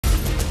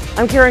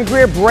I'm Karen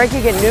Greer.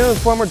 Breaking at noon,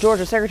 former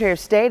Georgia Secretary of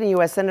State and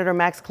U.S. Senator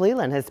Max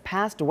Cleland has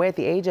passed away at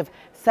the age of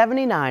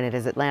 79 at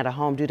his Atlanta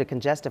home due to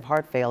congestive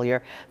heart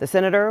failure. The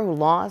senator, who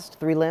lost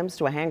 3 limbs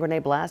to a hand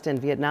grenade blast in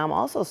Vietnam,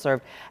 also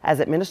served as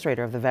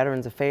administrator of the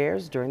Veterans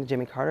Affairs during the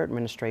Jimmy Carter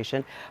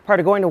administration. Prior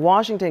to going to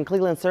Washington,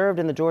 Cleland served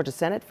in the Georgia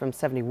Senate from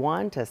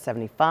 71 to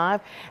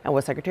 75 and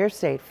was Secretary of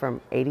State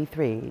from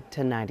 83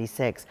 to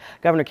 96.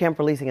 Governor Kemp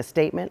releasing a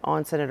statement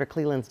on Senator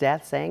Cleland's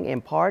death, saying,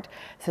 in part,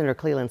 Senator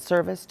Cleland's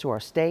service to our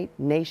state,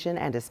 nation,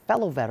 and his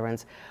fellow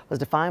veterans was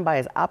defined by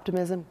his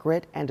optimism,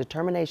 grit, and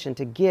determination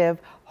to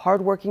give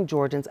hardworking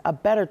Georgians a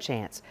better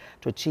chance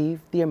to achieve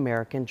the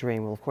American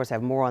dream. We'll, of course,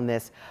 have more on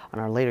this on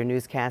our later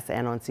newscasts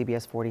and on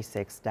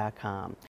CBS46.com.